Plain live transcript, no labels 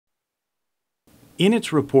In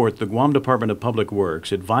its report, the Guam Department of Public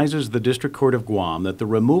Works advises the District Court of Guam that the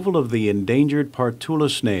removal of the endangered Partula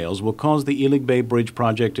snails will cause the Ilig Bridge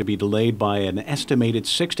project to be delayed by an estimated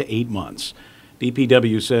 6 to 8 months.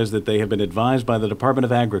 DPW says that they have been advised by the Department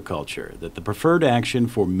of Agriculture that the preferred action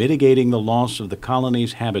for mitigating the loss of the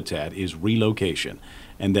colony's habitat is relocation,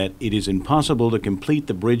 and that it is impossible to complete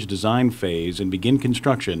the bridge design phase and begin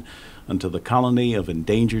construction until the colony of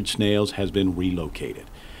endangered snails has been relocated.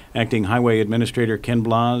 Acting Highway Administrator Ken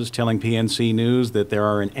Blas telling PNC News that there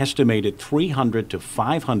are an estimated 300 to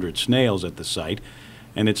 500 snails at the site,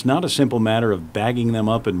 and it's not a simple matter of bagging them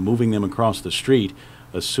up and moving them across the street.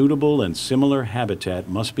 A suitable and similar habitat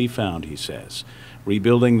must be found, he says.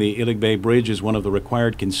 Rebuilding the Ilig Bridge is one of the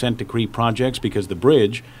required consent decree projects because the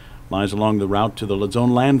bridge lies along the route to the Luzon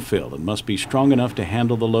landfill and must be strong enough to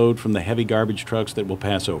handle the load from the heavy garbage trucks that will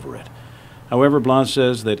pass over it. However, Blas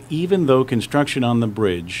says that even though construction on the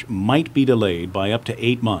bridge might be delayed by up to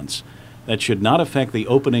 8 months, that should not affect the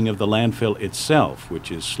opening of the landfill itself,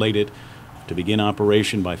 which is slated to begin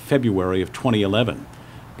operation by February of 2011.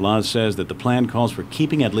 Blas says that the plan calls for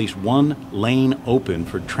keeping at least one lane open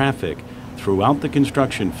for traffic throughout the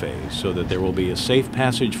construction phase so that there will be a safe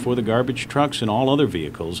passage for the garbage trucks and all other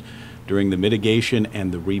vehicles during the mitigation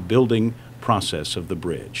and the rebuilding process of the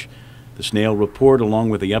bridge. The snail report, along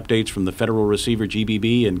with the updates from the federal receiver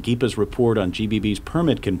GBB and GIPA's report on GBB's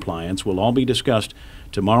permit compliance, will all be discussed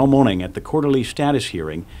tomorrow morning at the quarterly status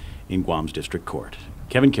hearing in Guam's District Court.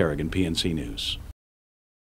 Kevin Kerrigan, PNC News.